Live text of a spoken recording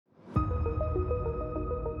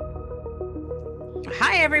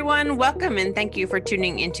Hi, everyone. Welcome and thank you for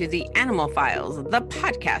tuning into the Animal Files, the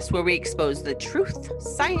podcast where we expose the truth,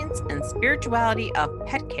 science, and spirituality of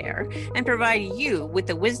pet care and provide you with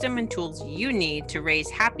the wisdom and tools you need to raise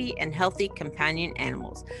happy and healthy companion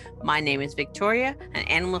animals. My name is Victoria, an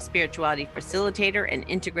animal spirituality facilitator and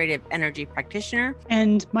integrative energy practitioner.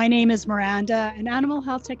 And my name is Miranda, an animal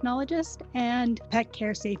health technologist and pet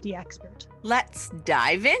care safety expert. Let's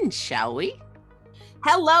dive in, shall we?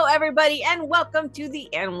 Hello, everybody, and welcome to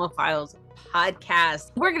the Animal Files podcast.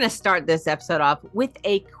 We're going to start this episode off with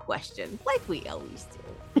a question, like we always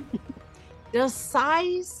do. Does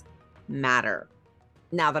size matter?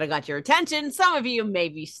 Now that I got your attention, some of you may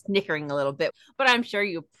be snickering a little bit, but I'm sure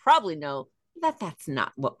you probably know that that's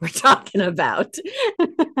not what we're talking about.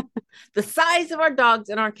 The size of our dogs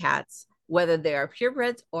and our cats, whether they are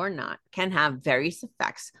purebreds or not, can have various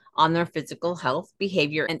effects on their physical health,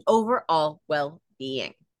 behavior, and overall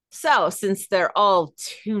well-being. So, since they're all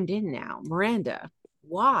tuned in now, Miranda,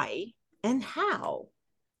 why and how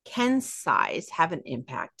can size have an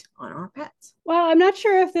impact on our pets? Well, I'm not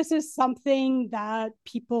sure if this is something that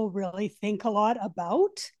people really think a lot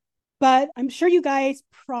about, but I'm sure you guys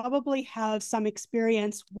probably have some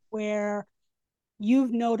experience where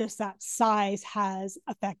you've noticed that size has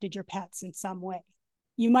affected your pets in some way.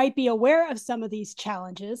 You might be aware of some of these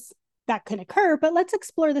challenges that can occur, but let's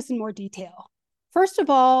explore this in more detail. First of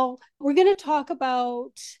all, we're going to talk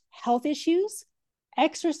about health issues,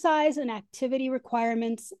 exercise and activity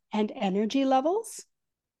requirements and energy levels,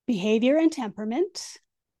 behavior and temperament,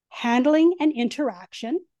 handling and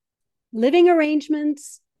interaction, living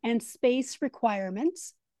arrangements and space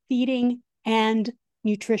requirements, feeding and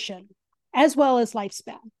nutrition, as well as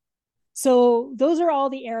lifespan. So those are all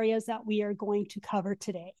the areas that we are going to cover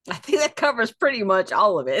today. I think that covers pretty much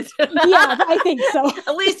all of it. Yeah, I think so.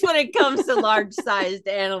 At least when it comes to large-sized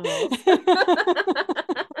animals.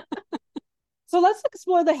 So let's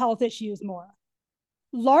explore the health issues more.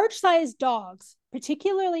 Large-sized dogs,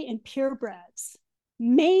 particularly in purebreds,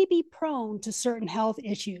 may be prone to certain health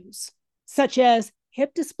issues, such as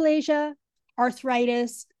hip dysplasia,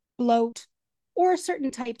 arthritis, bloat, or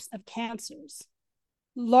certain types of cancers.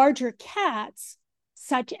 Larger cats,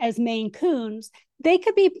 such as Maine Coons, they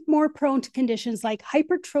could be more prone to conditions like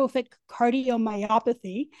hypertrophic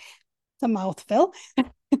cardiomyopathy, it's a mouthful.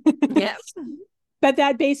 Yes. But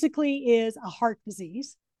that basically is a heart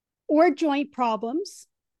disease, or joint problems.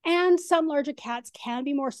 And some larger cats can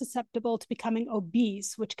be more susceptible to becoming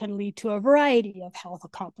obese, which can lead to a variety of health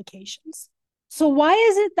complications. So why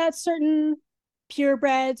is it that certain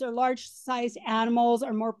purebreds or large-sized animals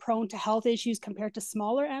are more prone to health issues compared to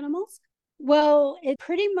smaller animals? Well, it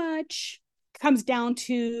pretty much comes down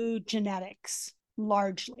to genetics,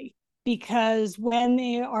 largely, because when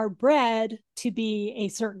they are bred to be a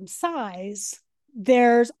certain size,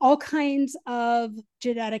 there's all kinds of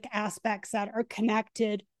genetic aspects that are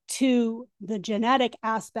connected to the genetic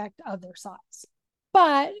aspect of their size.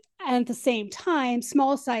 But at the same time,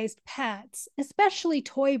 small-sized pets, especially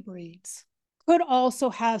toy breeds, could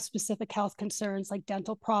also have specific health concerns like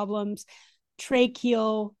dental problems,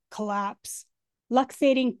 tracheal collapse,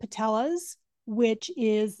 luxating patellas, which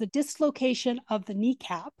is the dislocation of the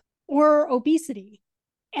kneecap, or obesity.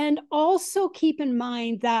 And also keep in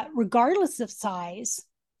mind that regardless of size,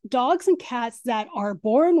 dogs and cats that are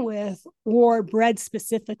born with or bred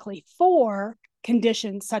specifically for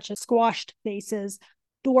conditions such as squashed faces,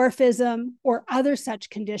 dwarfism, or other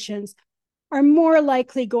such conditions are more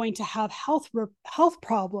likely going to have health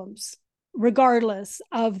problems regardless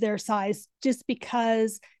of their size, just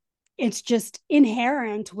because it's just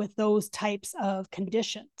inherent with those types of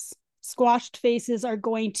conditions. Squashed faces are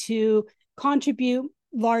going to contribute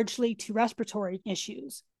largely to respiratory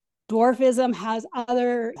issues. Dwarfism has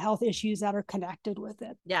other health issues that are connected with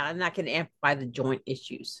it. Yeah, and that can amplify the joint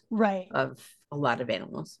issues of a lot of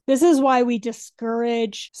animals. This is why we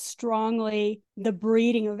discourage strongly the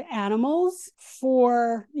breeding of animals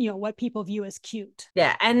for, what people view as cute.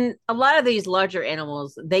 Yeah, and a lot of these larger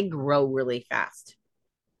animals, they grow really fast.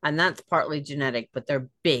 And that's partly genetic, but they're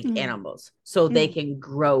big animals. So they can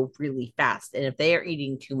grow really fast. And if they are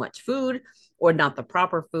eating too much food or not the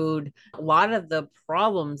proper food, a lot of the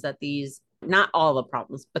problems that not all the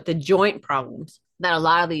problems, but the joint problems that a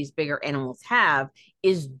lot of these bigger animals have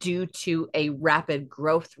is due to a rapid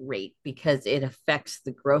growth rate because it affects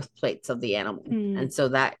the growth plates of the animal. And so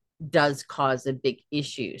that does cause a big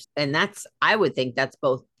issues. And I would think that's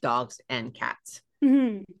both dogs and cats.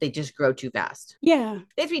 They just grow too fast. Yeah.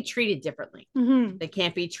 They have to be treated differently. They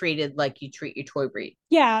can't be treated like you treat your toy breed.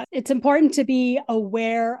 Yeah. It's important to be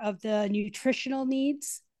aware of the nutritional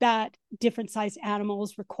needs that different sized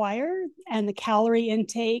animals require and the calorie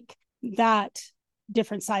intake that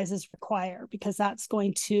different sizes require, because that's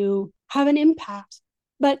going to have an impact.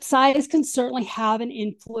 But size can certainly have an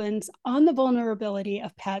influence on the vulnerability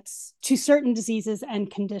of pets to certain diseases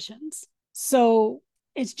and conditions. So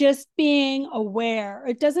it's just being aware.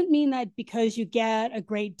 It doesn't mean that because you get a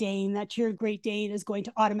Great Dane that your Great Dane is going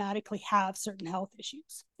to automatically have certain health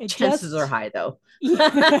issues. Chances are high, though.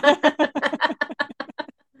 Yeah.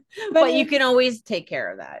 But you can always take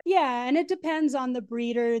care of that. Yeah, and it depends on the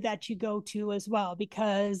breeder that you go to as well,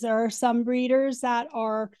 because there are some breeders that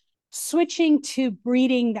are switching to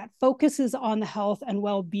breeding that focuses on the health and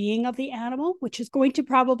well-being of the animal, which is going to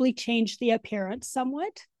probably change the appearance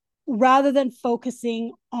somewhat, rather than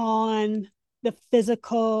focusing on the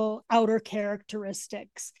physical outer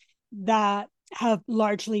characteristics that have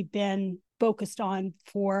largely been focused on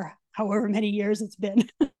for however many years it's been.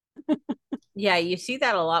 Yeah, you see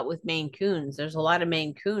that a lot with Maine Coons. There's a lot of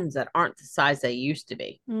Maine Coons that aren't the size they used to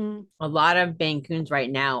be. A lot of Maine Coons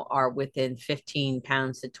right now are within 15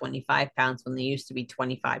 pounds to 25 pounds when they used to be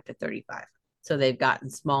 25 to 35. So they've gotten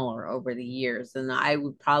smaller over the years. And I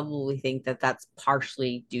would probably think that that's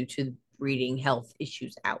partially due to breeding health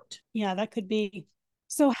issues out. Yeah, that could be.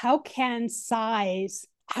 So how can size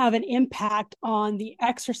have an impact on the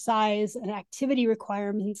exercise and activity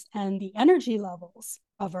requirements and the energy levels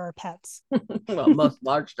of our pets? Well, most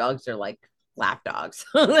large dogs are like lap dogs.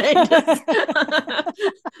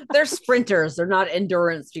 They're sprinters. They're not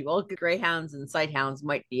endurance people. Greyhounds and sighthounds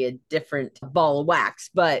might be a different ball of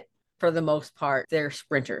wax, but for the most part, they're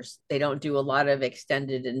sprinters. They don't do a lot of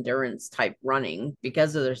extended endurance type running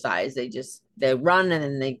because of their size. They run and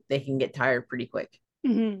then they can get tired pretty quick.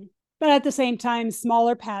 Mm-hmm. But at the same time,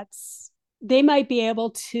 smaller pets, they might be able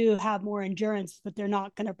to have more endurance, but they're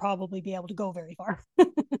not going to probably be able to go very far.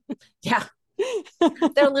 Yeah.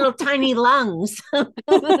 They're little tiny lungs.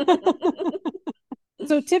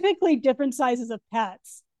 So typically different sizes of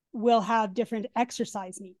pets will have different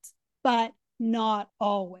exercise needs, but not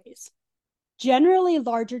always. Generally,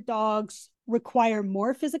 larger dogs require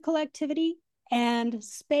more physical activity and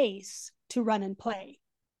space to run and play,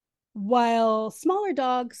 while smaller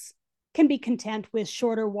dogs can be content with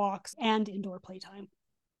shorter walks and indoor playtime.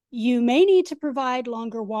 You may need to provide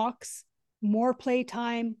longer walks, more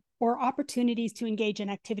playtime, or opportunities to engage in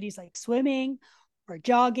activities like swimming or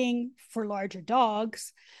jogging for larger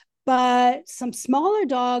dogs. But some smaller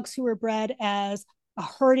dogs who are bred as a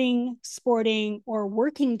herding, sporting, or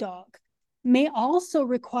working dog may also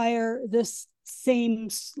require this same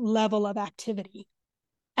level of activity.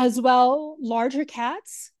 As well, larger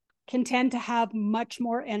cats can tend to have much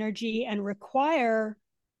more energy and require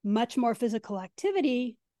much more physical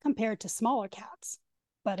activity compared to smaller cats.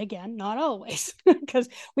 But again, not always, because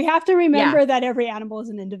we have to remember that every animal is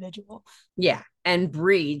an individual. Yeah. And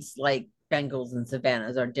breeds like Bengals and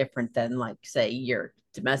Savannahs are different than, like, say, your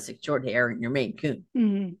domestic short hair and your Maine Coon.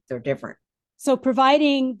 Mm-hmm. They're different. So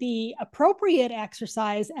providing the appropriate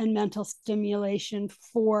exercise and mental stimulation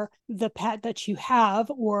for the pet that you have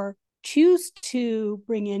or choose to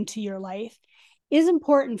bring into your life is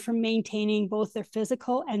important for maintaining both their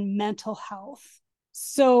physical and mental health.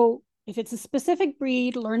 So if it's a specific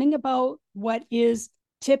breed, learning about what is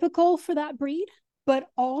typical for that breed, but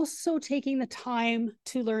also taking the time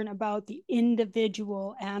to learn about the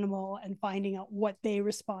individual animal and finding out what they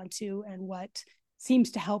respond to and what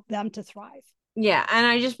seems to help them to thrive. Yeah. And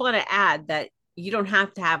I just want to add that you don't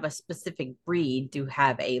have to have a specific breed to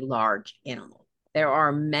have a large animal. There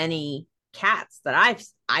are many cats that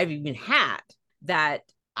I've even had that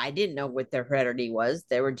I didn't know what their heredity was.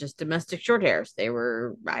 They were just domestic short hairs.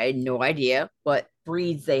 I had no idea what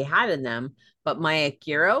breeds they had in them. But my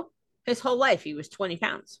Akiro, his whole life, he was 20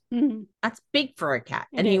 pounds. Mm-hmm. That's big for a cat.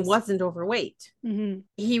 And he wasn't overweight. Mm-hmm.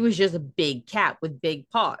 He was just a big cat with big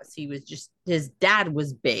paws. His dad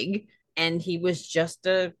was big and he was just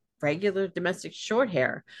a regular domestic short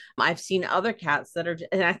hair. I've seen other cats that are,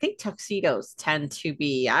 and I think tuxedos tend to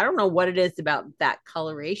be, I don't know what it is about that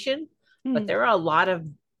coloration, but there are a lot of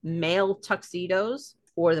male tuxedos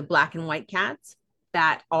or the black and white cats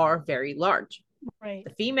that are very large. Right.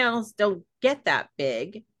 The females don't get that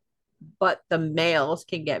big, but the males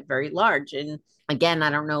can get very large. And again,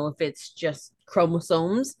 I don't know if it's just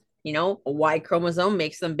chromosomes, a Y chromosome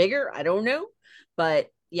makes them bigger. I don't know. But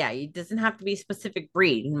yeah, it doesn't have to be a specific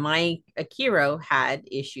breed. My Akiro had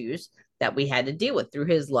issues that we had to deal with through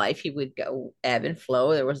his life. He would go ebb and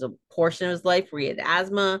flow. There was a portion of his life where he had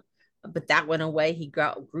asthma, but that went away. He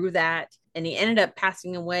grew that, and he ended up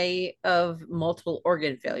passing away of multiple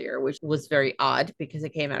organ failure, which was very odd because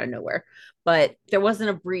it came out of nowhere. But there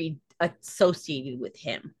wasn't a breed associated with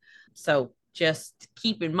him. So just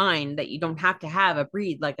keep in mind that you don't have to have a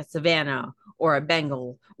breed like a Savannah or a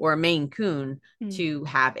Bengal or a Maine Coon to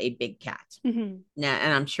have a big cat. Now,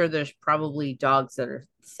 and I'm sure there's probably dogs that are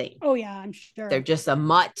the same. Oh yeah, I'm sure. They're just a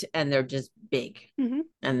mutt and they're just big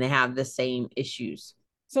and they have the same issues.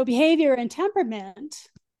 So behavior and temperament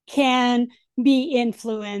can be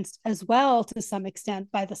influenced as well to some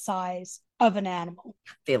extent by the size of an animal.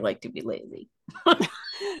 They like to be lazy.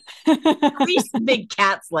 At least big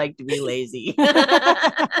cats like to be lazy.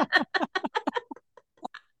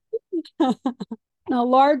 Now,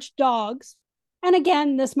 large dogs, and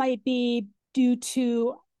again, this might be due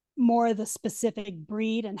to more of the specific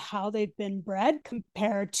breed and how they've been bred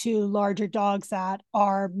compared to larger dogs that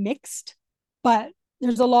are mixed. But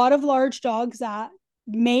there's a lot of large dogs that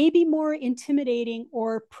may be more intimidating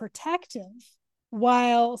or protective,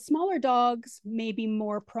 while smaller dogs may be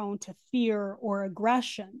more prone to fear or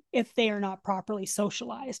aggression if they are not properly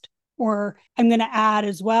socialized. Or I'm going to add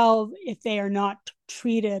as well, if they are not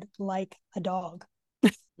treated like a dog.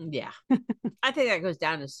 Yeah. I think that goes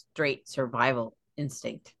down to straight survival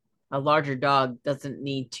instinct. A larger dog doesn't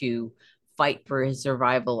need to fight for his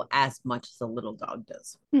survival as much as a little dog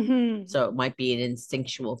does. So it might be an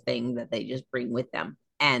instinctual thing that they just bring with them.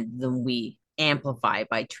 And then we amplify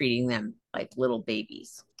by treating them like little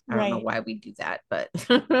babies. I don't know why we do that, but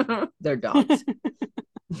they're dogs.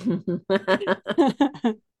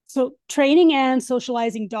 So training and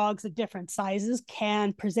socializing dogs of different sizes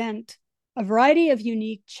can present a variety of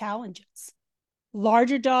unique challenges.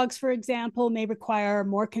 Larger dogs, for example, may require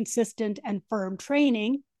more consistent and firm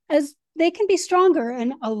training, as they can be stronger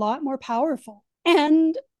and a lot more powerful.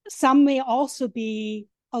 And some may also be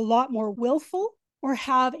a lot more willful or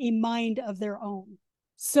have a mind of their own.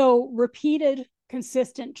 So repeated,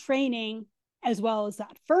 consistent training, as well as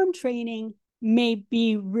that firm training, may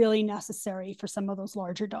be really necessary for some of those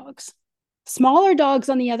larger dogs. Smaller dogs,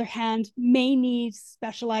 on the other hand, may need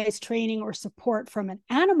specialized training or support from an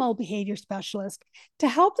animal behavior specialist to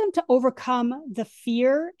help them to overcome the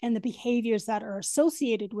fear and the behaviors that are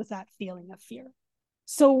associated with that feeling of fear.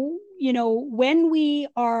 So, when we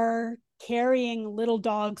are carrying little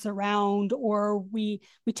dogs around, or we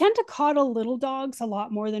tend to coddle little dogs a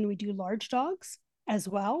lot more than we do large dogs as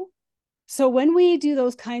well. So when we do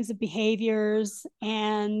those kinds of behaviors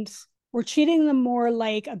and we're treating them more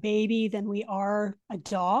like a baby than we are a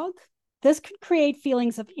dog, this could create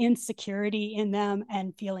feelings of insecurity in them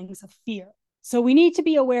and feelings of fear. So we need to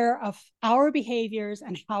be aware of our behaviors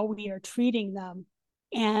and how we are treating them.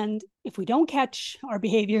 And if we don't catch our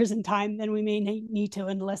behaviors in time, then we may need to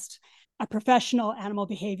enlist a professional animal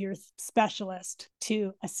behavior specialist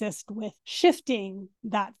to assist with shifting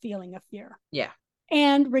that feeling of fear. Yeah.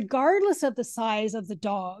 And regardless of the size of the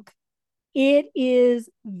dog, it is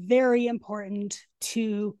very important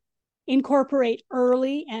to incorporate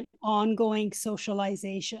early and ongoing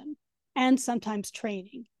socialization and sometimes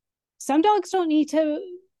training. Some dogs don't need to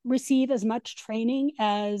receive as much training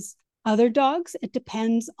as other dogs. It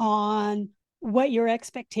depends on what your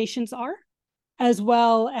expectations are, as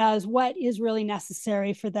well as what is really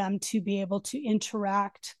necessary for them to be able to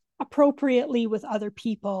interact appropriately with other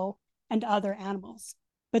people and other animals.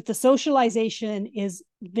 But the socialization is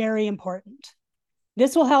very important.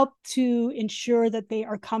 This will help to ensure that they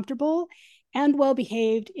are comfortable and well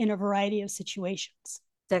behaved in a variety of situations.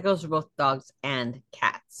 That goes for both dogs and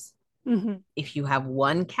cats. If you have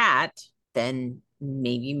one cat, then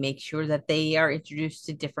maybe make sure that they are introduced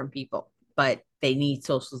to different people, but they need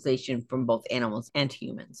socialization from both animals and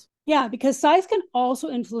humans. Yeah, because size can also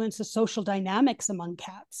influence the social dynamics among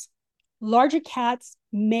cats. Larger cats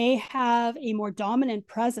may have a more dominant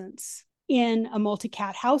presence in a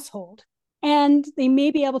multi-cat household, and they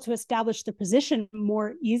may be able to establish their position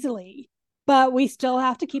more easily. But we still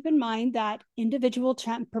have to keep in mind that individual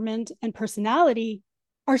temperament and personality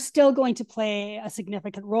are still going to play a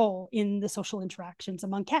significant role in the social interactions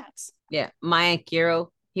among cats. Yeah, my Akiro,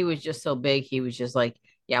 he was just so big. He was just like,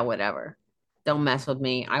 yeah, whatever. Don't mess with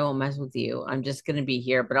me. I won't mess with you. I'm just going to be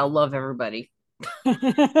here, but I'll love everybody.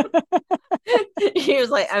 He was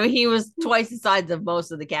like, I mean, he was twice the size of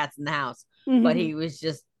most of the cats in the house, but he was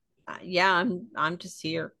just, yeah, I'm just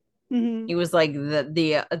here. He was like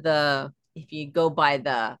the if you go by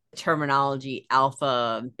the terminology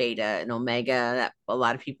alpha, beta, and omega that a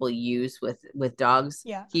lot of people use with dogs,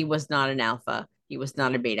 he was not an alpha. He was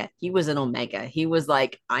not a beta. He was an omega. He was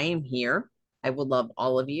like, I am here. I will love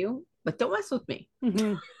all of you, but don't mess with me.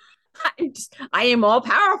 I am all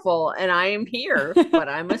powerful and I am here, but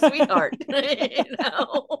I'm a sweetheart. It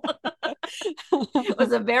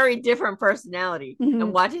was a very different personality. Mhm.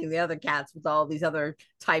 And watching the other cats with all these other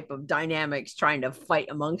type of dynamics trying to fight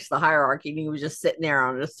amongst the hierarchy, and he was just sitting there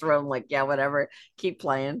on his throne, like, yeah, whatever, keep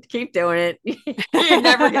playing, keep doing it. You're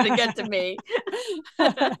never gonna get to me.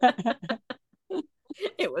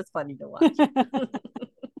 It was funny to watch.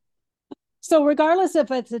 So regardless if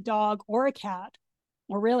it's a dog or a cat,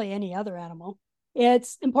 or really any other animal,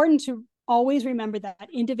 it's important to always remember that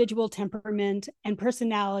individual temperament and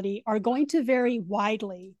personality are going to vary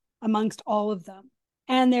widely amongst all of them.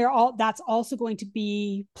 And that's also going to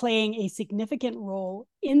be playing a significant role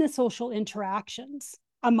in the social interactions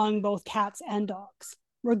among both cats and dogs,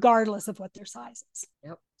 regardless of what their size is.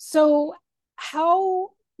 Yep. So how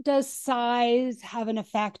does size have an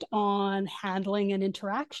effect on handling an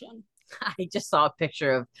interaction? I just saw a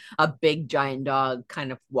picture of a big giant dog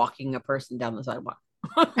kind of walking a person down the sidewalk.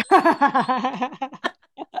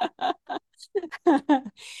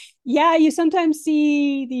 Yeah, you sometimes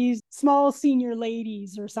see these small senior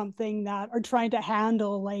ladies or something that are trying to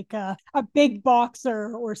handle like a big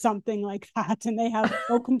boxer or something like that, and they have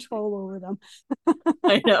no control over them.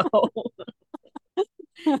 I know.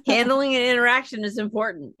 Handling an interaction is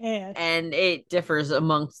important, Yeah. and it differs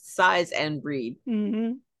amongst size and breed.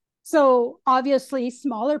 Mm-hmm. So obviously,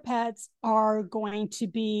 smaller pets are going to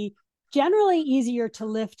be generally easier to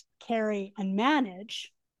lift, carry, and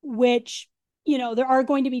manage, which, there are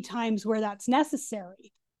going to be times where that's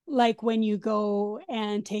necessary. Like when you go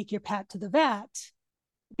and take your pet to the vet,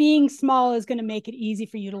 being small is going to make it easy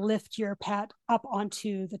for you to lift your pet up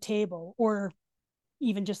onto the table, or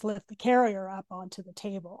even just lift the carrier up onto the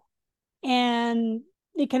table. And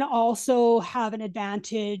it can also have an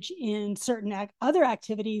advantage in certain other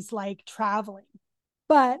activities like traveling.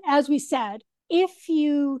 But as we said, if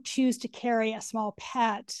you choose to carry a small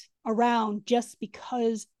pet around just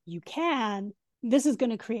because you can, this is going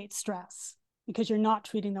to create stress because you're not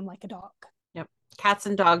treating them like a dog. Yep. Cats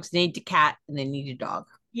and dogs need a cat and they need a dog.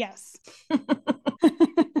 Yes.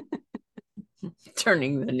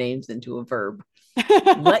 Turning the names into a verb.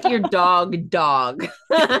 Let your dog dog.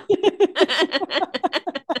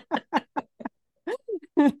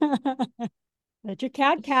 Let your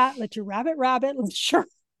cat, let your rabbit, sure.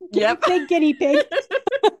 Yep. Guinea pig.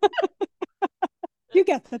 You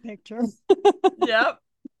get the picture. Yep.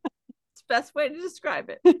 It's the best way to describe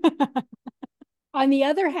it. On the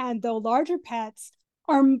other hand, though, larger pets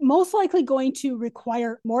are most likely going to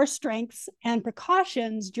require more strengths and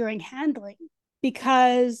precautions during handling,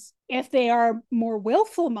 because if they are more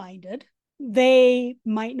willful minded, they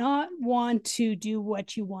might not want to do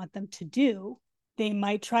what you want them to do. They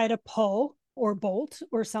might try to pull or bolt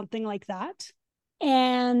or something like that.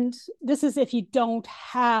 And this is if you don't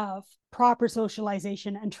have proper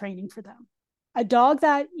socialization and training for them. A dog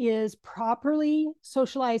that is properly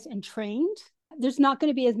socialized and trained, there's not going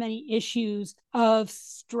to be as many issues of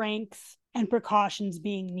strength and precautions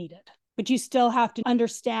being needed. But you still have to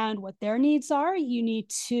understand what their needs are. You need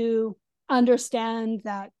to understand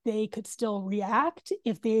that they could still react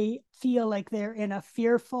if they feel like they're in a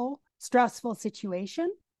fearful, stressful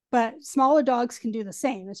situation. But smaller dogs can do the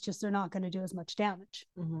same. It's just they're not going to do as much damage.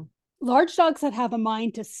 Mm-hmm. Large dogs that have a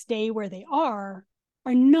mind to stay where they are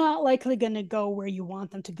not likely going to go where you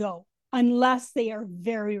want them to go unless they are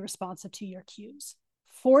very responsive to your cues.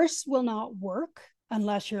 Force will not work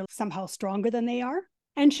unless you're somehow stronger than they are,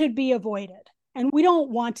 and should be avoided. And we don't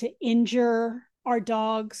want to injure our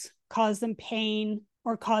dogs, cause them pain,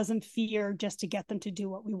 or cause them fear just to get them to do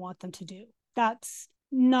what we want them to do. That's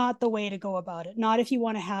not the way to go about it. Not if you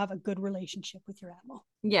want to have a good relationship with your animal.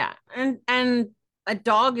 Yeah. And a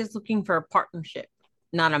dog is looking for a partnership,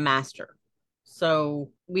 not a master.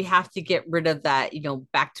 So we have to get rid of that,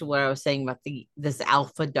 back to what I was saying about this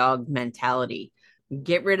alpha dog mentality.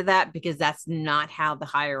 Get rid of that, because that's not how the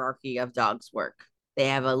hierarchy of dogs work. They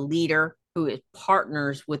have a leader who is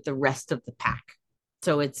partners with the rest of the pack.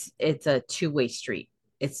 So it's a two-way street.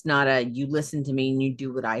 It's not a you listen to me and you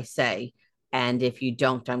do what I say, and if you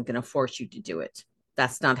don't, I'm going to force you to do it.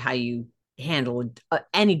 That's not how you handle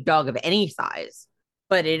any dog of any size.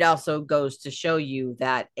 But it also goes to show you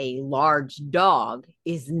that a large dog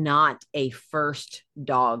is not a first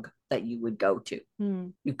dog that you would go to.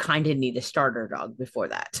 You kind of need a starter dog before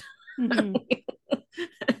that. Mm-hmm.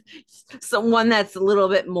 So one that's a little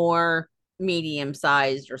bit more medium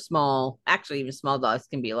sized or small. Actually, even small dogs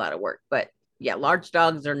can be a lot of work. But yeah, large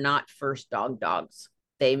dogs are not first dogs.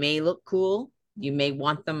 They may look cool. You may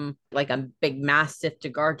want them like a big mastiff to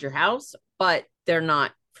guard your house, but they're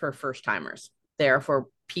not for first timers. They're for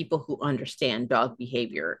people who understand dog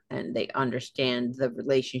behavior and they understand the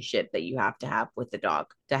relationship that you have to have with the dog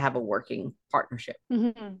to have a working partnership.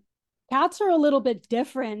 Mm-hmm. Cats are a little bit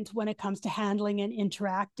different when it comes to handling and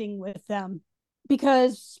interacting with them,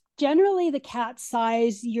 because generally the cat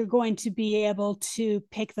size, you're going to be able to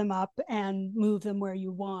pick them up and move them where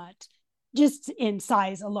you want, just in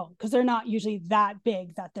size alone, because they're not usually that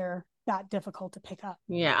big that they're that difficult to pick up.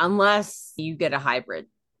 Yeah, unless you get a hybrid.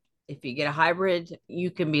 If you get a hybrid,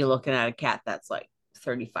 you can be looking at a cat that's like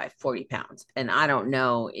 35, 40 pounds. And I don't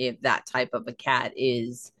know if that type of a cat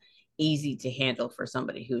is easy to handle for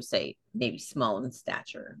somebody who's, say, maybe small in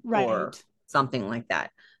stature or something like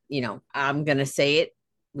that. You know, I'm going to say it.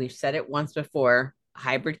 We've said it once before.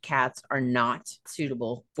 Hybrid cats are not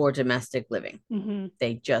suitable for domestic living. Mm-hmm.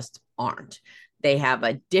 They just aren't. They have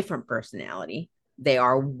a different personality. They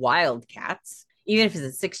are wild cats. Even if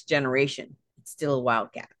it's a 6th generation, it's still a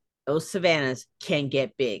wild cat. Those Savannahs can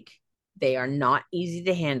get big. They are not easy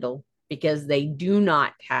to handle because they do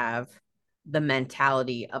not have the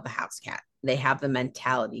mentality of a house cat. They have the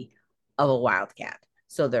mentality of a wild cat.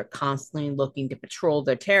 So they're constantly looking to patrol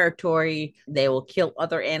their territory. They will kill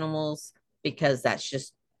other animals because that's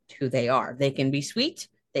just who they are. They can be sweet,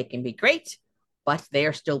 they can be great, but they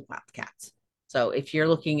are still wild cats. So if you're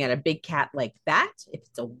looking at a big cat like that, if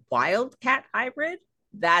it's a wild cat hybrid,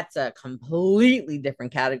 that's a completely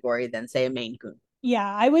different category than, say, a Maine Coon. Yeah,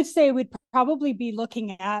 I would say we'd probably be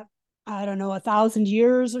looking at, I don't know, 1,000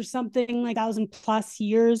 years or something, like 1,000+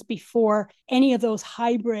 years before any of those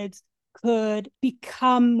hybrids could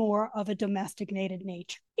become more of a domesticated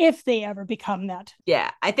nature, if they ever become that.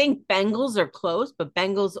 Yeah, I think Bengals are close, but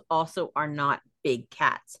Bengals also are not big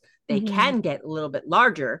cats. They can get a little bit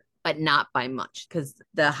larger, but not by much, because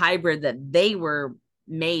the hybrid that they were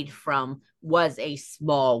made from was a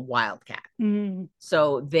small wildcat.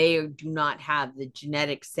 So they do not have the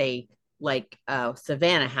genetics, say, like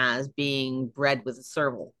Savannah has, being bred with a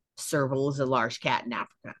serval. Serval is a large cat in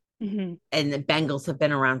Africa. And the Bengals have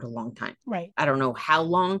been around a long time. Right. I don't know how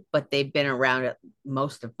long, but they've been around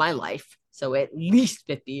most of my life. So at least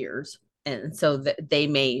 50 years. And so they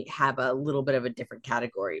may have a little bit of a different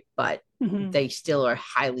category, but they still are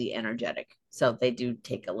highly energetic. So they do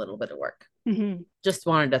take a little bit of work. Just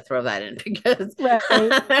wanted to throw that in because,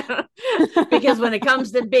 because when it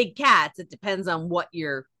comes to big cats, it depends on what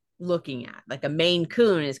you're looking at. Like a Maine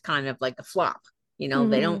Coon is kind of like a flop. You know,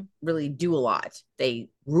 they don't really do a lot. They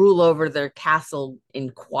rule over their castle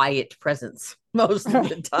in quiet presence most of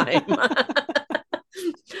the time.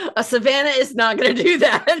 A Savannah is not going to do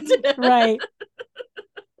that. Right.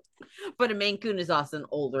 But a Maine Coon is also an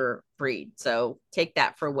older breed. So take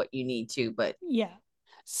that for what you need to. But yeah.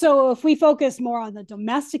 So if we focus more on the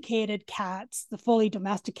domesticated cats, the fully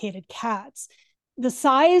domesticated cats, the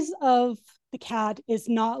size of the cat is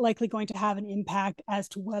not likely going to have an impact as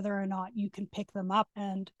to whether or not you can pick them up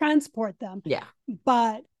and transport them. Yeah.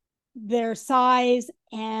 But their size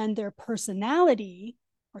and their personality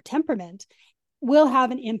or temperament will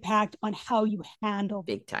have an impact on how you handle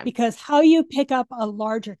big time. Because how you pick up a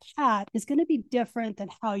larger cat is going to be different than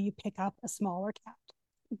how you pick up a smaller cat.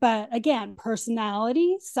 But again,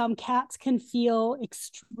 personality, some cats can feel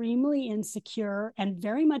extremely insecure and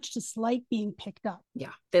very much dislike being picked up.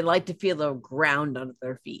 Yeah, they like to feel the ground under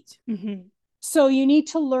their feet. So you need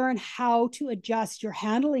to learn how to adjust your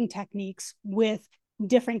handling techniques with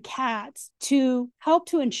different cats to help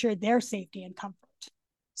to ensure their safety and comfort.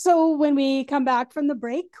 So when we come back from the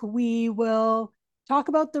break, we will talk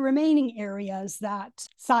about the remaining areas that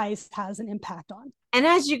size has an impact on. And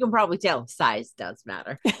as you can probably tell, size does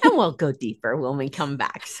matter. And we'll go deeper when we come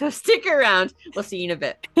back. So stick around. We'll see you in a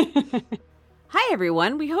bit. Hi,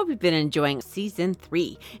 everyone. We hope you've been enjoying Season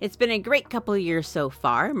 3. It's been a great couple of years so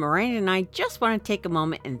far. Miranda and I just want to take a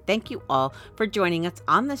moment and thank you all for joining us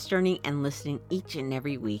on this journey and listening each and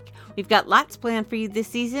every week. We've got lots planned for you this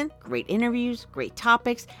season, great interviews, great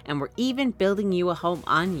topics, and we're even building you a home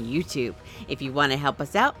on YouTube. If you want to help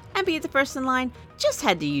us out and be the first in line, just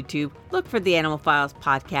head to YouTube, look for the Animal Files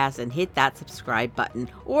podcast, and hit that subscribe button.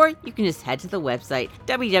 Or you can just head to the website,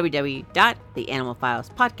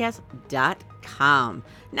 www.theanimalfilespodcast.com.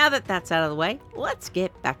 Now that that's out of the way, let's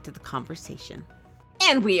get back to the conversation.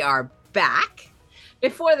 And we are back.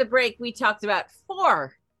 Before the break, we talked about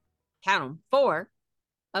four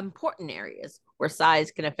important areas where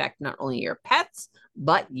size can affect not only your pets,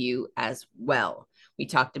 but you as well. We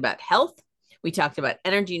talked about health. We talked about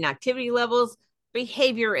energy and activity levels,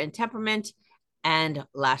 behavior and temperament, and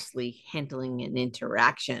lastly, handling and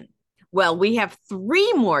interaction. Well, we have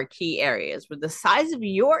 3 more key areas where the size of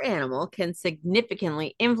your animal can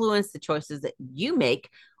significantly influence the choices that you make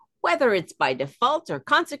whether it's by default or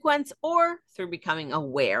consequence, or through becoming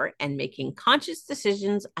aware and making conscious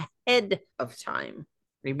decisions ahead of time.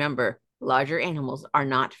 Remember, larger animals are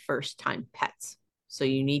not first-time pets, so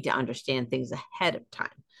you need to understand things ahead of time.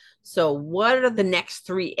 So, what are the next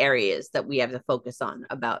 3 areas that we have to focus on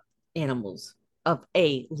about animals of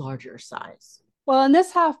a larger size? Well, in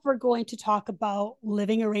this half, we're going to talk about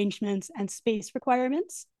living arrangements and space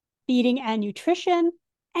requirements, feeding and nutrition,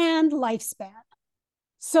 and lifespan.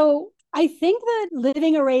 So I think that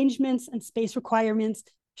living arrangements and space requirements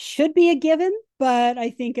should be a given, but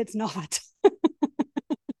I think it's not.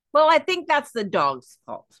 Well, I think that's the dog's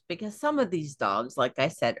fault because some of these dogs, like I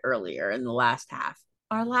said earlier in the last half,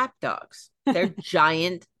 are lap dogs. They're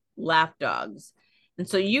giant lap dogs. And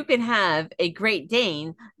so you can have a Great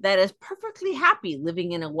Dane that is perfectly happy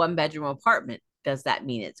living in a 1-bedroom apartment. Does that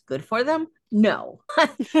mean it's good for them? No.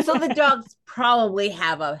 So the dogs probably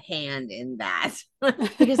have a hand in that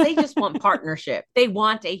because they just want partnership. They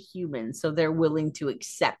want a human, so they're willing to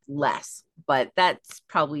accept less, but that's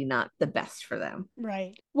probably not the best for them.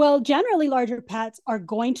 Right. Well, generally, larger pets are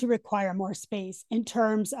going to require more space in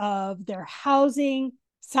terms of their housing,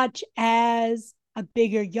 such as a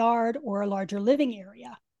bigger yard or a larger living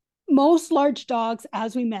area. Most large dogs,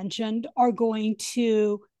 as we mentioned, are going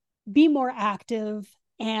to be more active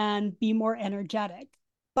and be more energetic.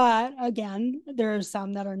 But again, there are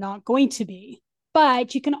some that are not going to be.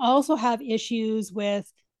 But you can also have issues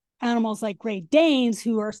with animals like Great Danes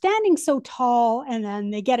who are standing so tall and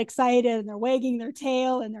then they get excited and they're wagging their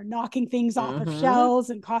tail and they're knocking things off of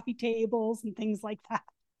shelves and coffee tables and things like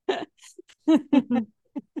that.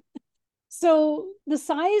 So the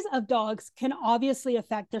size of dogs can obviously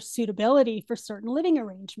affect their suitability for certain living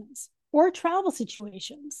arrangements or travel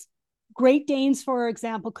situations. Great Danes, for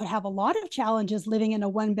example, could have a lot of challenges living in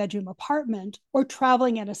a 1-bedroom apartment or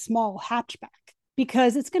traveling in a small hatchback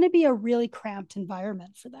because it's going to be a really cramped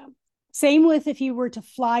environment for them. Same with if you were to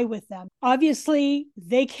fly with them. Obviously,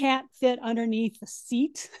 they can't fit underneath the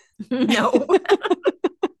seat. No.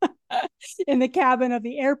 In the cabin of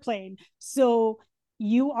the airplane. So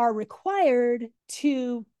you are required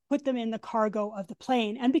to put them in the cargo of the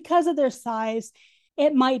plane. And because of their size,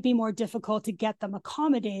 it might be more difficult to get them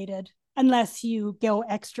accommodated unless you go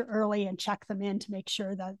extra early and check them in to make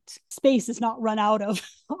sure that space is not run out of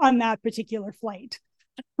on that particular flight.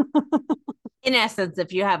 In essence,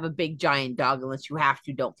 if you have a big giant dog, unless you have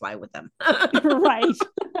to, don't fly with them. Right.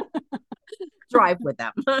 Drive with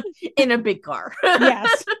them in a big car.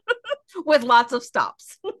 Yes. With lots of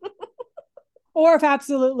stops. Or if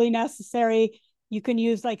absolutely necessary, you can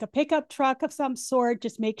use like a pickup truck of some sort.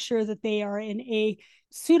 Just make sure that they are in a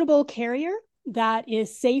suitable carrier that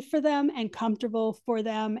is safe for them and comfortable for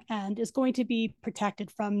them and is going to be protected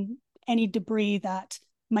from any debris that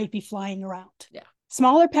might be flying around. Yeah.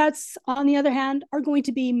 Smaller pets, on the other hand, are going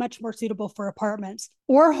to be much more suitable for apartments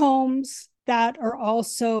or homes that are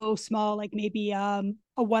also small, like maybe a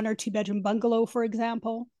 1 or 2 bedroom bungalow, for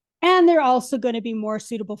example. And they're also going to be more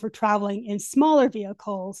suitable for traveling in smaller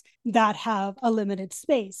vehicles that have a limited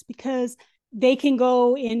space because they can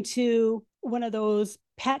go into one of those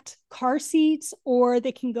pet car seats or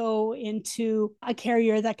they can go into a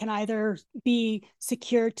carrier that can either be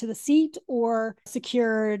secured to the seat or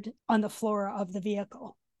secured on the floor of the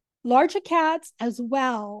vehicle. Larger cats as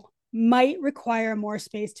well might require more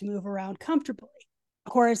space to move around comfortably.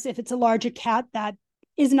 Of course, if it's a larger cat that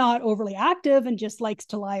is not overly active and just likes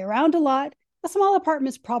to lie around a lot, a small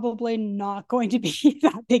apartment is probably not going to be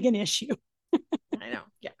that big an issue. I know.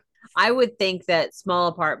 Yeah. I would think that small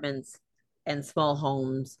apartments and small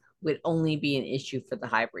homes would only be an issue for the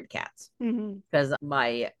hybrid cats because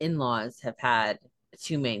my in-laws have had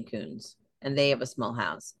 2 Maine Coons and they have a small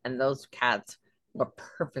house and those cats were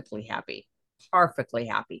perfectly happy.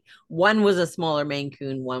 One was a smaller Maine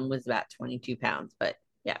Coon, one was about 22 pounds, but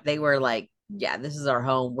yeah, they were like, yeah, this is our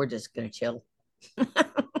home. We're just going to chill.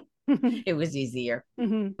 It was easier.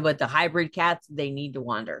 But the hybrid cats, they need to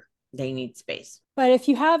wander. They need space. But if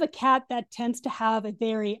you have a cat that tends to have a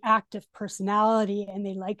very active personality and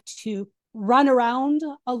they like to run around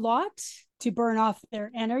a lot to burn off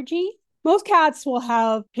their energy, most cats will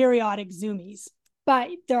have periodic zoomies. But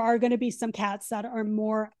there are going to be some cats that are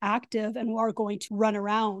more active and are going to run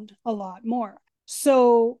around a lot more.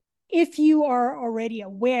 So if you are already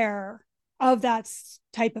aware of that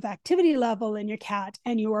type of activity level in your cat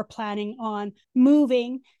and you are planning on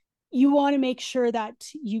moving, you want to make sure that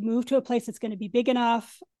you move to a place that's going to be big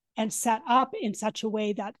enough and set up in such a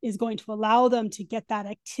way that is going to allow them to get that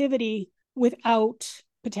activity without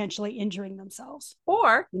potentially injuring themselves.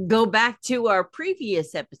 Or go back to our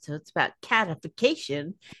previous episodes about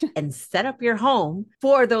catification and set up your home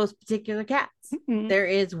for those particular cats. Mm-mm. There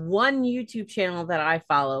is one YouTube channel that I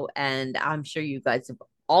follow, and I'm sure you guys have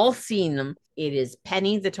all seen them. It is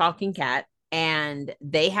Penny the Talking Cat, and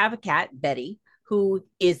they have a cat, Betty, who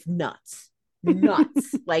is nuts.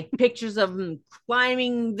 Like pictures of them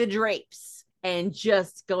climbing the drapes and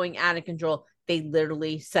just going out of control. They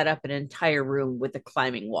literally set up an entire room with a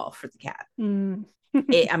climbing wall for the cat.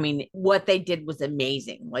 I mean, what they did was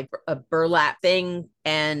amazing, like a burlap thing,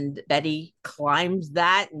 and Betty climbs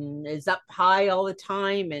that and is up high all the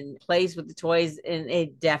time and plays with the toys. And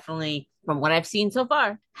it definitely, from what I've seen so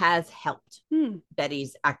far, has helped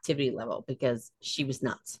Betty's activity level because she was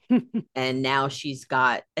nuts. And now she's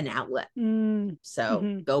got an outlet.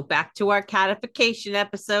 So go back to our catification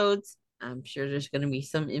episodes. I'm sure there's going to be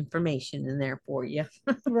some information in there for you.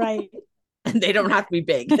 Right. And they don't have to be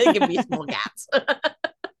big. They can be small cats.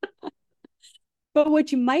 But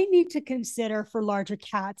what you might need to consider for larger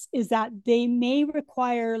cats is that they may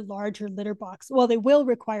require larger litter boxes. Well, they will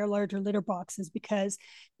require larger litter boxes because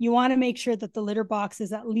you want to make sure that the litter box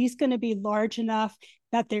is at least going to be large enough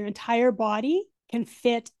that their entire body can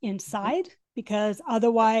fit inside, because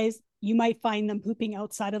otherwise you might find them pooping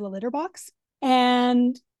outside of the litter box.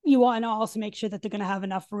 And you want to also make sure that they're going to have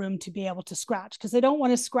enough room to be able to scratch, because they don't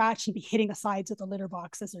want to scratch and be hitting the sides of the litter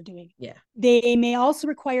box as they're doing. Yeah. They may also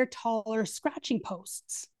require taller scratching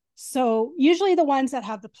posts. So usually the ones that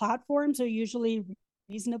have the platforms are usually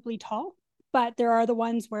reasonably tall, but there are the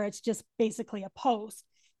ones where it's just basically a post.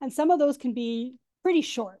 And some of those can be pretty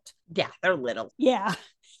short. Yeah, they're little. Yeah.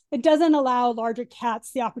 It doesn't allow larger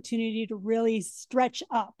cats the opportunity to really stretch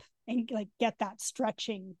up and like get that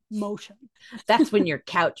stretching motion. That's when your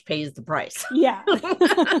couch pays the price. Yeah.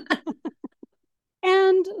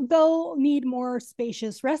 And they'll need more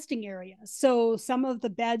spacious resting areas. So some of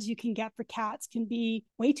the beds you can get for cats can be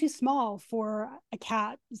way too small for a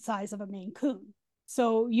cat the size of a Maine Coon.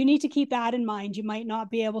 So you need to keep that in mind. You might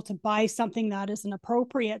not be able to buy something that is an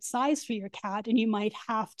appropriate size for your cat, and you might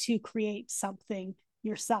have to create something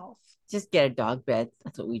yourself. Just get a dog bed.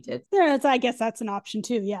 That's what we did. Yeah, I guess that's an option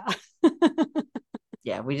too. Yeah.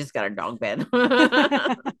 Yeah, we just got a dog bed.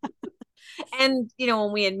 And, you know,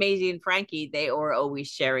 when we had Maisie and Frankie, they were always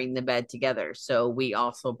sharing the bed together. So we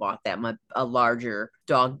also bought them a larger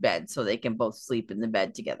dog bed so they can both sleep in the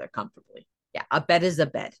bed together comfortably. Yeah, a bed is a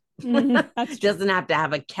bed. It doesn't have to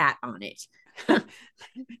have a cat on it. And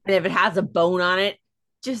if it has a bone on it,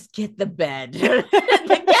 just get the bed.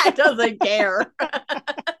 The cat doesn't care.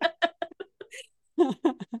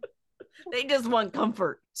 They just want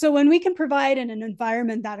comfort. So when we can provide an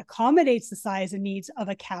environment that accommodates the size and needs of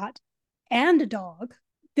a cat and a dog,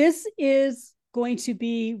 this is going to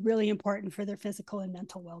be really important for their physical and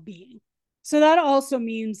mental well-being. So that also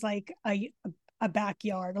means like a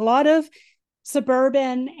backyard. A lot of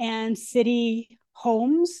suburban and city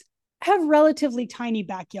homes have relatively tiny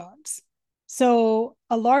backyards. So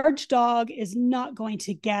a large dog is not going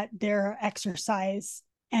to get their exercise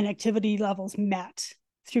and activity levels met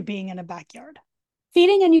through being in a backyard.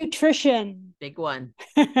 Feeding and nutrition. Big one.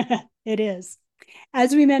 It is.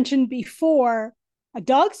 As we mentioned before, a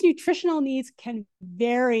dog's nutritional needs can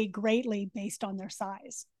vary greatly based on their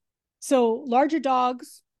size. So larger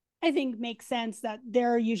dogs, I think, make sense that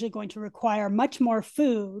they're usually going to require much more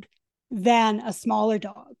food than a smaller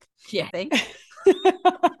dog. Yeah, thanks.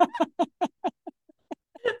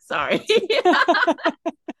 Sorry.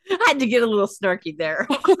 I had to get a little snarky there.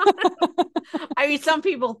 I mean, some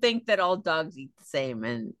people think that all dogs eat the same,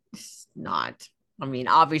 and it's not. I mean,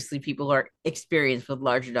 obviously, people who are experienced with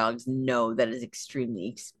larger dogs know that it's extremely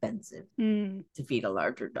expensive to feed a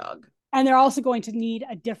larger dog. And they're also going to need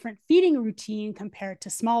a different feeding routine compared to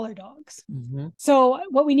smaller dogs. Mm-hmm. So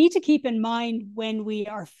what we need to keep in mind when we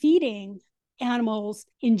are feeding animals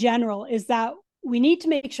in general is that we need to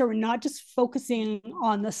make sure we're not just focusing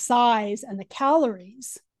on the size and the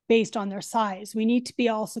calories based on their size. We need to be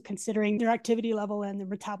also considering their activity level and their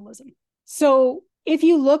metabolism. So if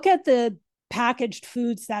you look at the packaged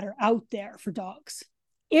foods that are out there for dogs,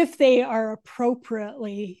 if they are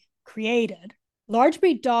appropriately created, large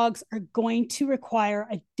breed dogs are going to require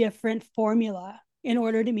a different formula in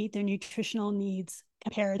order to meet their nutritional needs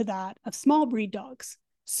compared to that of small breed dogs.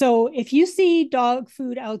 So if you see dog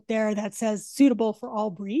food out there that says suitable for all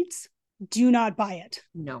breeds, do not buy it.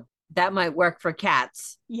 No, that might work for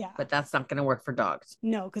cats. Yeah. But that's not going to work for dogs.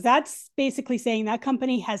 No, because that's basically saying that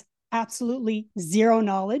company has absolutely zero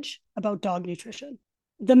knowledge about dog nutrition.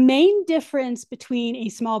 The main difference between a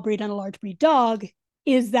small breed and a large breed dog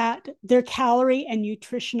is that their calorie and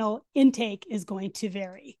nutritional intake is going to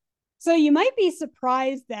vary. So you might be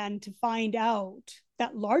surprised then to find out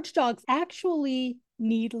that large dogs actually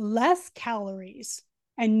need less calories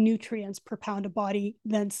and nutrients per pound of body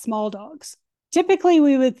than small dogs. Typically,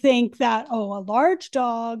 we would think that, oh, a large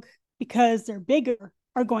dog, because they're bigger,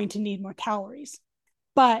 are going to need more calories.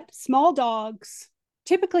 But small dogs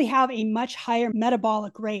typically have a much higher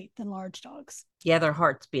metabolic rate than large dogs. Yeah, their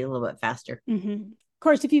hearts beat a little bit faster. Mm-hmm. Of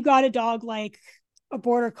course, if you've got a dog like a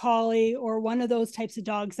border collie or one of those types of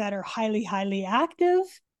dogs that are highly, highly active,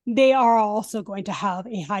 they are also going to have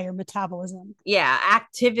a higher metabolism. Yeah,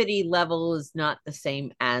 activity level is not the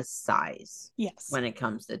same as size. Yes. When it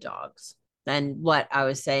comes to dogs. And what I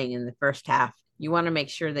was saying in the first half, you want to make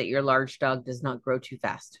sure that your large dog does not grow too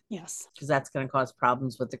fast. Yes. Because that's going to cause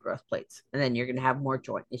problems with the growth plates. And then you're going to have more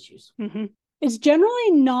joint issues. Mm-hmm. It's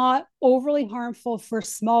generally not overly harmful for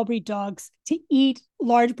small breed dogs to eat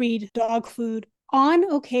large breed dog food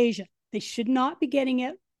on occasion. They should not be getting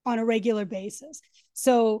it on a regular basis.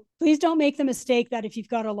 So please don't make the mistake that if you've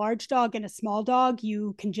got a large dog and a small dog,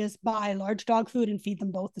 you can just buy large dog food and feed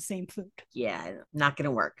them both the same food. Yeah, not going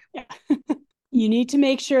to work. Yeah. You need to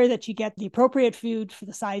make sure that you get the appropriate food for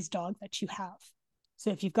the size dog that you have. So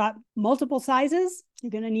if you've got multiple sizes, you're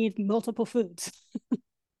going to need multiple foods.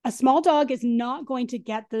 A small dog is not going to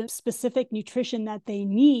get the specific nutrition that they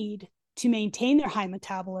need to maintain their high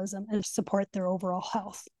metabolism and support their overall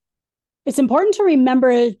health. It's important to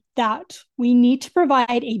remember that we need to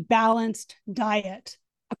provide a balanced diet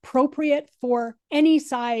appropriate for any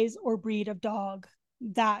size or breed of dog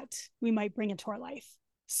that we might bring into our life.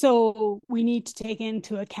 So we need to take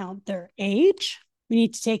into account their age. We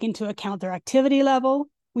need to take into account their activity level.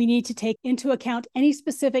 We need to take into account any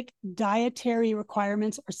specific dietary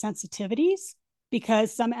requirements or sensitivities,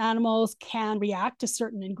 because some animals can react to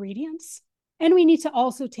certain ingredients. And we need to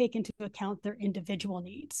also take into account their individual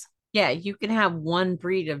needs. Yeah, you can have one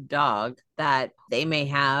breed of dog that they may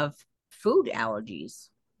have food allergies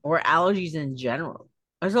or allergies in general.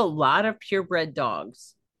 There's a lot of purebred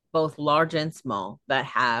dogs, both large and small, that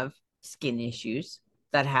have skin issues,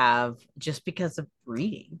 that have just because of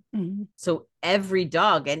breeding. Mm-hmm. So every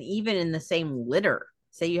dog, and even in the same litter,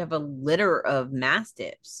 say you have a litter of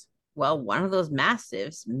mastiffs, well, one of those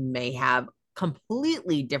mastiffs may have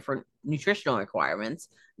completely different nutritional requirements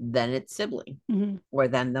than its sibling Mm-hmm. or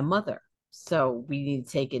than the mother. So we need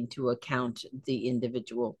to take into account the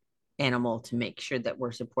individual animal to make sure that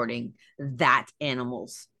we're supporting that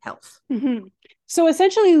animal's health. Mm-hmm. So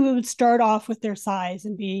essentially, we would start off with their size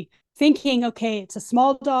and be thinking, okay, it's a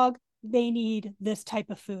small dog, they need this type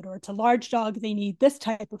of food, or it's a large dog, they need this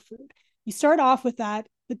type of food. You start off with that,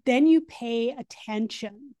 but then you pay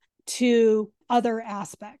attention to other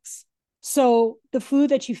aspects. So the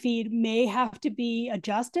food that you feed may have to be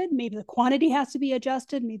adjusted. Maybe the quantity has to be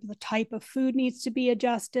adjusted. Maybe the type of food needs to be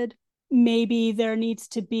adjusted. Maybe there needs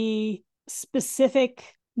to be specific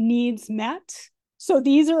needs met. So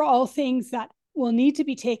these are all things that will need to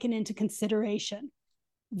be taken into consideration.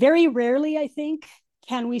 Very rarely, I think,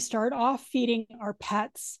 can we start off feeding our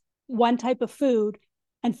pets one type of food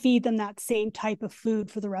and feed them that same type of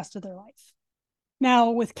food for the rest of their life.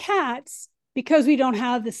 Now, with cats, because we don't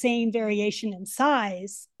have the same variation in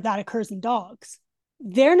size that occurs in dogs,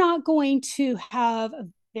 they're not going to have a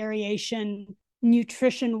variation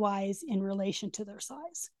nutrition-wise in relation to their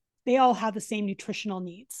size. They all have the same nutritional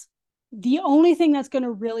needs. The only thing that's going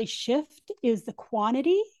to really shift is the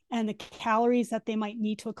quantity and the calories that they might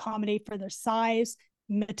need to accommodate for their size,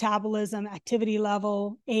 metabolism, activity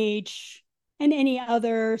level, age, and any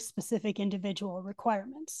other specific individual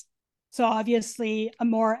requirements. So obviously, a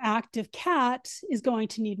more active cat is going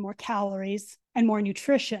to need more calories and more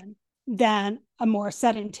nutrition than a more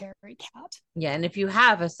sedentary cat. Yeah, and if you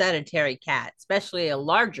have a sedentary cat, especially a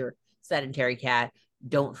larger sedentary cat,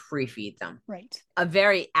 don't free feed them. Right. A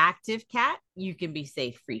very active cat, you can be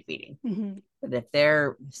safe free feeding. Mm-hmm. But if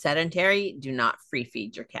they're sedentary, do not free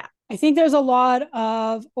feed your cat. I think there's a lot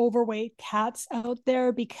of overweight cats out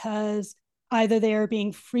there because either they're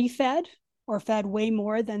being free fed or fed way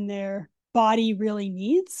more than their body really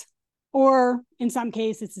needs, or in some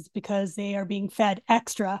cases, it's because they are being fed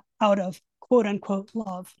extra out of quote unquote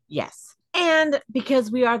love. Yes. And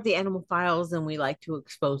because we are the Animal Files and we like to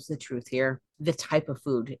expose the truth here, the type of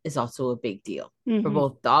food is also a big deal. Mm-hmm. For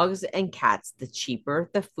both dogs and cats, the cheaper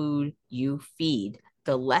the food you feed,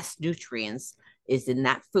 the less nutrients is in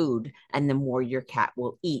that food, and the more your cat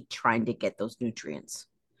will eat trying to get those nutrients.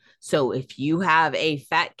 So if you have a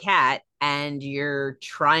fat cat and you're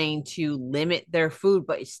trying to limit their food,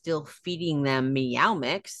 but you're still feeding them Meow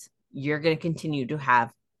Mix, you're going to continue to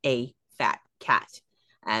have a fat cat.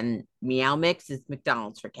 And Meow Mix is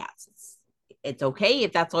McDonald's for cats. It's okay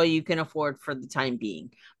if that's all you can afford for the time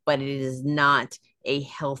being, but it is not a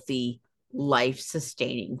healthy, life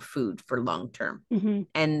sustaining food for long term. Mm-hmm.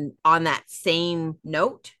 And on that same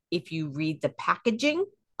note, if you read the packaging,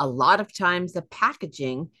 a lot of times the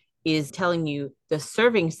packaging is telling you the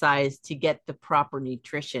serving size to get the proper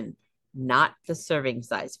nutrition, not the serving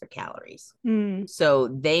size for calories. So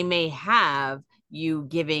they may have you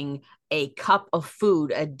giving a cup of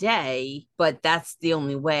food a day, but that's the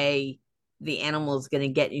only way the animal is going to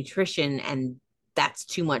get nutrition, and that's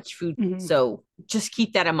too much food. So just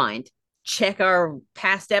keep that in mind. Check our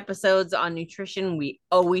past episodes on nutrition. We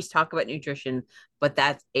always talk about nutrition, but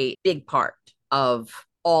that's a big part of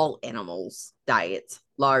all animals' diets,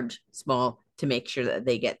 large, small, to make sure that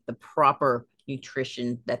they get the proper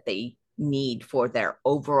nutrition that they need for their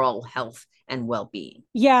overall health and well-being.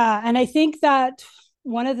 Yeah, and I think that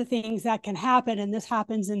one of the things that can happen, and this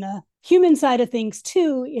happens in the human side of things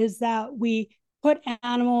too, is that we put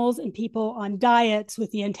animals and people on diets with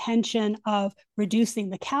the intention of reducing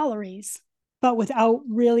the calories, but without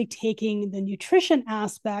really taking the nutrition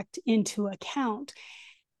aspect into account.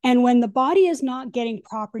 And when the body is not getting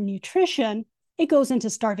proper nutrition, it goes into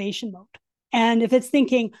starvation mode. And if it's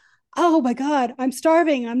thinking, oh my God, I'm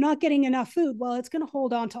starving, I'm not getting enough food, well, it's going to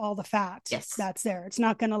hold on to all the fat that's there. It's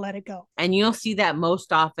not going to let it go. And you'll see that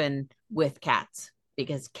most often with cats,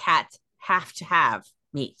 because cats have to have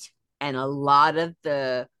meat. And a lot of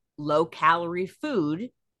the low calorie food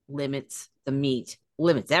limits the meat,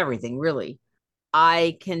 limits everything, really.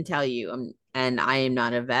 I can tell you, and I am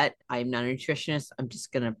not a vet, I am not a nutritionist, I'm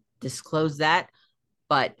just going to disclose that.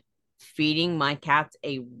 But feeding my cats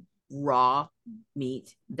a raw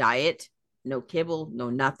meat diet, no kibble, no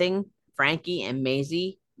nothing. Frankie and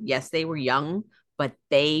Maisie, yes, they were young, but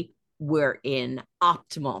they were in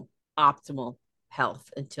optimal health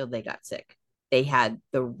until they got sick. They had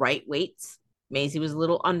the right weights. Maisie was a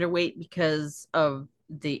little underweight because of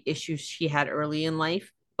the issues she had early in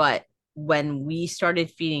life. But when we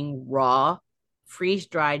started feeding raw,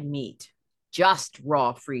 freeze-dried meat, just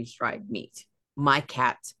raw freeze-dried meat, my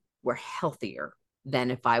cats were healthier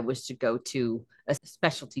than if I was to go to a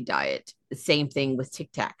specialty diet. The same thing with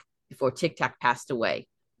Tic Tac. Before Tic Tac passed away,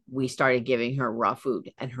 we started giving her raw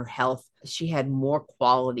food, and her health, she had more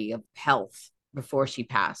quality of health before she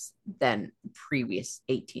passed than the previous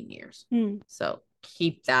 18 years. So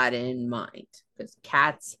keep that in mind, because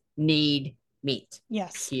cats need meat.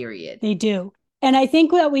 Yes. Period. They do. And I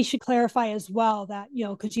think that we should clarify as well that,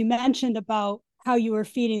 because you mentioned about how you were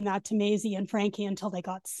feeding that to Maisie and Frankie until they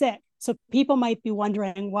got sick. So people might be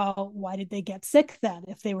wondering, well, why did they get sick then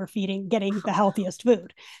if they were getting the healthiest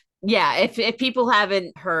food? Yeah, if people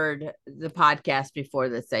haven't heard the podcast before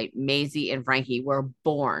this, say Maisie and Frankie were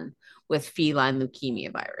born with feline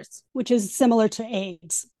leukemia virus, which is similar to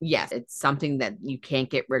AIDS. Yes, it's something that you can't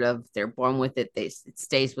get rid of. They're born with it. It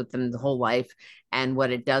stays with them the whole life. And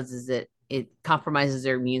what it does is it compromises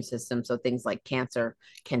their immune system. So things like cancer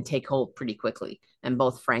can take hold pretty quickly. And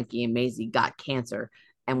both Frankie and Maisie got cancer,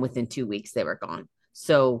 and within 2 weeks they were gone.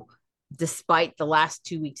 So despite the last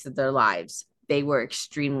 2 weeks of their lives, they were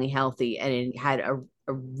extremely healthy, and it had a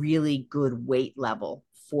really good weight level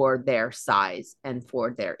for their size and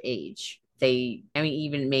for their age.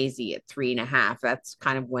 Even Maisie at 3.5, that's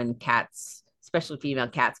kind of when cats, especially female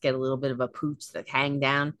cats, get a little bit of a pooch that hang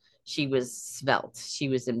down. She was svelte. She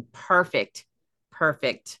was in perfect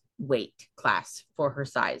weight class for her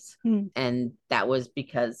size. And that was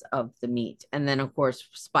because of the meat. And then, of course,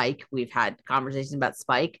 Spike, we've had conversations about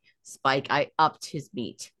Spike. I upped his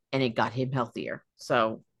meat, and it got him healthier.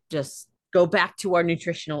 So just go back to our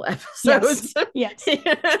nutritional episodes. Yes.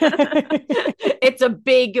 It's a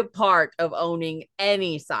big part of owning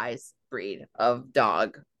any size breed of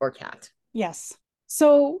dog or cat. Yes.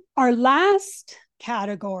 So our last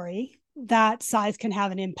category that size can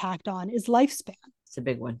have an impact on is lifespan. It's a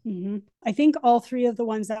big one. I think all three of the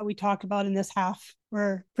ones that we talked about in this half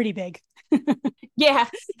were pretty big. Yeah.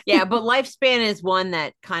 But lifespan is one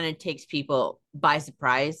that kind of takes people by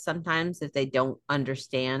surprise sometimes if they don't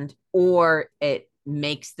understand, or it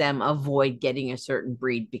makes them avoid getting a certain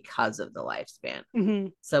breed because of the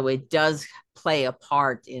lifespan. So it does play a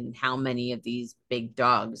part in how many of these big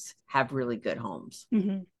dogs have really good homes.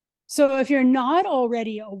 So if you're not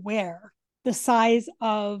already aware, the size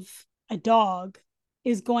of a dog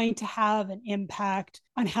is going to have an impact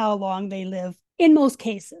on how long they live in most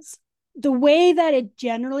cases. The way that it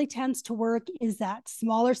generally tends to work is that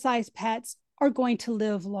smaller size pets are going to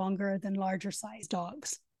live longer than larger size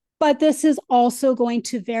dogs. But this is also going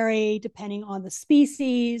to vary depending on the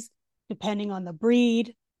species, depending on the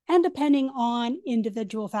breed, and depending on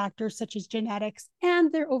individual factors such as genetics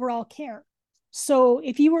and their overall care. So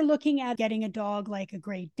if you were looking at getting a dog like a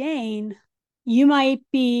Great Dane, you might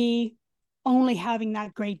be only having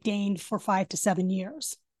that Great Dane for 5 to 7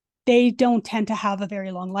 years. They don't tend to have a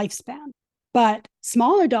very long lifespan. But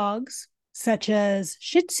smaller dogs, such as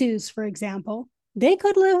Shih Tzus, for example, they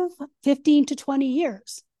could live 15 to 20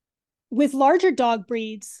 years. With larger dog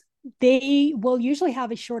breeds, they will usually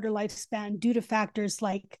have a shorter lifespan due to factors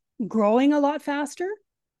like growing a lot faster,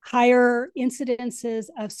 higher incidences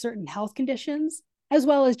of certain health conditions, as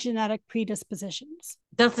well as genetic predispositions.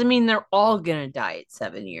 Doesn't mean they're all going to die at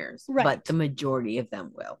 7 years, Right. but the majority of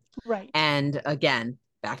them will. Right. And again,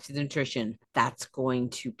 back to the nutrition, that's going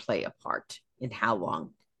to play a part in how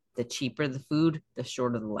long. The cheaper the food, the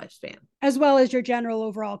shorter the lifespan. As well as your general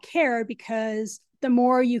overall care, because the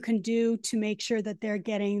more you can do to make sure that they're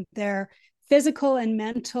getting their physical and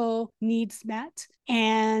mental needs met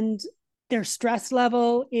and their stress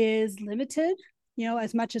level is limited,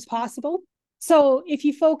 as much as possible. So if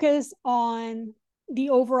you focus on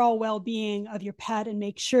the overall well-being of your pet and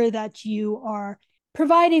make sure that you are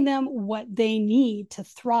providing them what they need to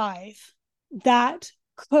thrive, that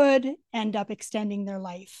could end up extending their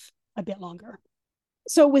life a bit longer.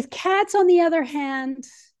 So with cats, on the other hand,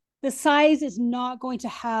 the size is not going to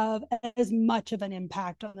have as much of an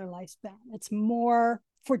impact on their lifespan. It's more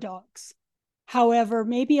for dogs. However,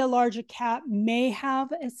 maybe a larger cat may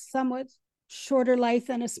have a somewhat shorter life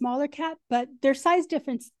than a smaller cat, but their size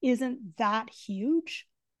difference isn't that huge.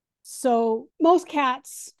 So most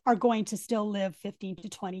cats are going to still live 15 to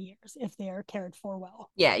 20 years if they are cared for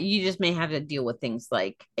well. Yeah, you just may have to deal with things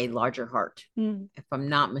like a larger heart. If I'm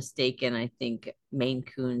not mistaken, I think Maine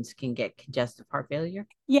Coons can get congestive heart failure.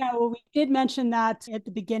 Yeah, well, we did mention that at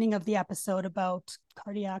the beginning of the episode about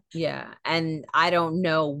cardiac. Yeah, and I don't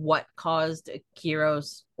know what caused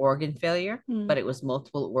Kiro's organ failure, but it was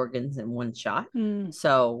multiple organs in one shot.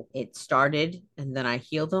 So it started, and then I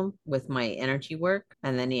healed him with my energy work,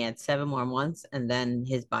 and then he had 7 more months, and then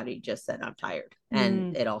his body just said, I'm tired,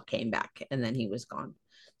 and it all came back, and then he was gone.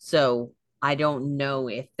 So I don't know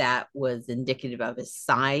if that was indicative of his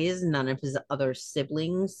size. None of his other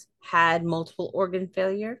siblings had multiple organ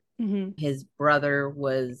failure. His brother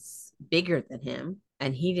was bigger than him,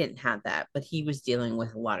 and he didn't have that, but he was dealing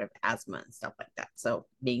with a lot of asthma and stuff like that. So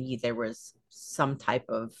maybe there was some type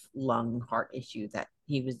of lung heart issue that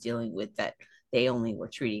he was dealing with that they only were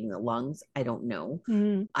treating the lungs. I don't know.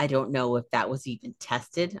 I don't know if that was even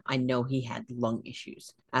tested. I know he had lung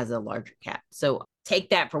issues as a larger cat. So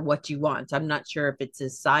take that for what you want. I'm not sure if it's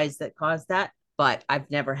his size that caused that, but I've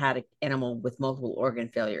never had an animal with multiple organ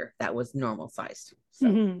failure that was normal sized.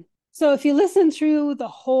 So if you listen through the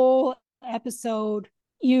whole episode,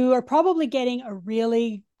 you are probably getting a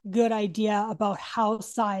really good idea about how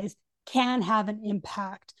size can have an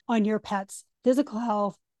impact on your pet's physical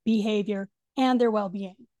health, behavior, and their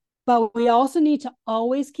well-being. But we also need to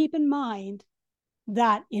always keep in mind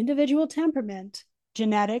that individual temperament,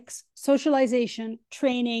 genetics, socialization,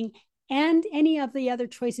 training, and any of the other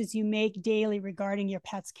choices you make daily regarding your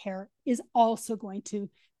pet's care is also going to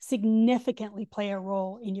significantly play a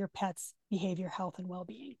role in your pet's behavior, health, and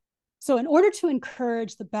well-being. So in order to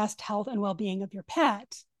encourage the best health and well-being of your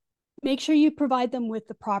pet, make sure you provide them with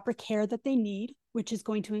the proper care that they need, which is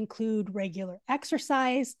going to include regular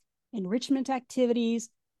exercise, enrichment activities,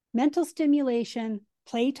 mental stimulation,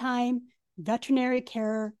 playtime, veterinary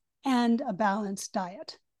care, and a balanced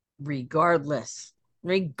diet. Regardless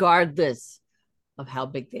of how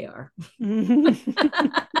big they are.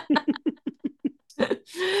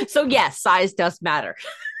 So yes, size does matter.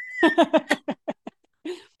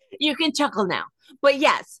 You can chuckle now, but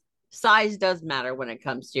yes, size does matter when it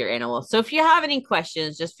comes to your animal. So if you have any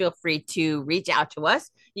questions, just feel free to reach out to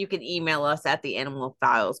us. You can email us at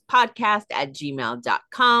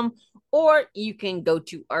theanimalfilespodcast@gmail.com, or you can go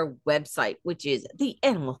to our website, which is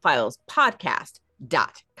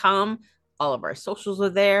theanimalfilespodcast.com. All of our socials are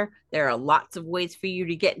there. There are lots of ways for you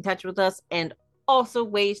to get in touch with us, and also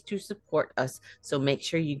ways to support us. So make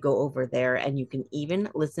sure you go over there, and you can even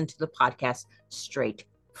listen to the podcast straight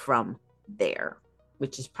from there,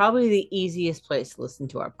 which is probably the easiest place to listen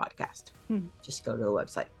to our podcast. Just go to the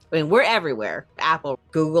website. I mean, we're everywhere: Apple,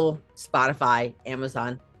 Google, Spotify,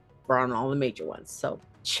 Amazon. We're on all the major ones. So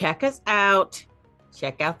check us out.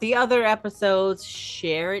 Check out the other episodes.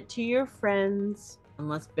 Share it to your friends. And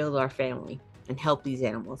let's build our family and help these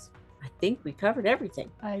animals. I think we covered everything.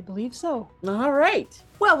 I believe so. All right.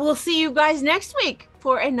 Well, we'll see you guys next week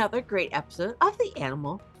for another great episode of the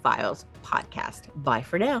Animal Files podcast. Bye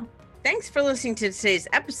for now. Thanks for listening to today's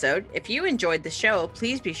episode. If you enjoyed the show,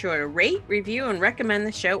 please be sure to rate, review, and recommend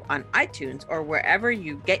the show on iTunes or wherever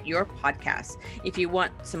you get your podcasts. If you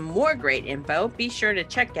want some more great info, be sure to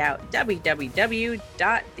check out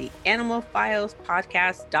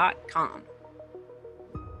www.theanimalfilespodcast.com.